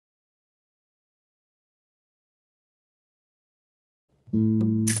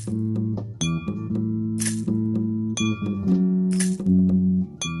When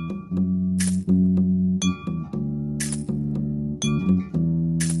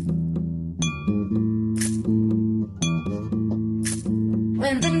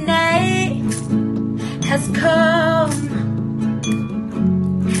the night has come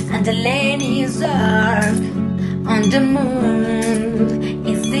and the lane is dark, on the moon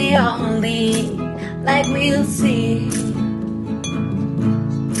is the only light we'll see.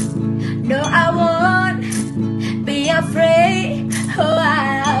 No, I won't be afraid. Oh,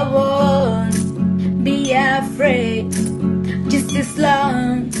 I won't be afraid. Just as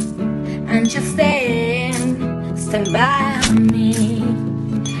long and just stand by me.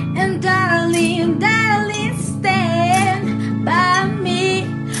 And darling, darling, stand by me.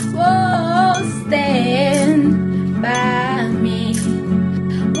 Oh, stand by me.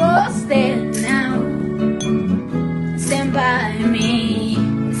 Oh, stand now. Stand by me.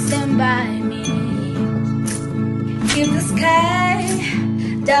 Stand by me. In the sky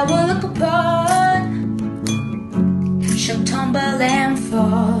that will look upon shall tumble and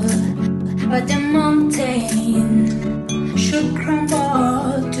fall, but the mountain should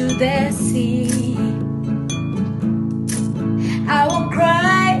crumble to the sea. I won't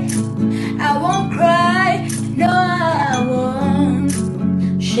cry, no, I won't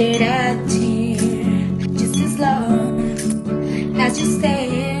shed a tear.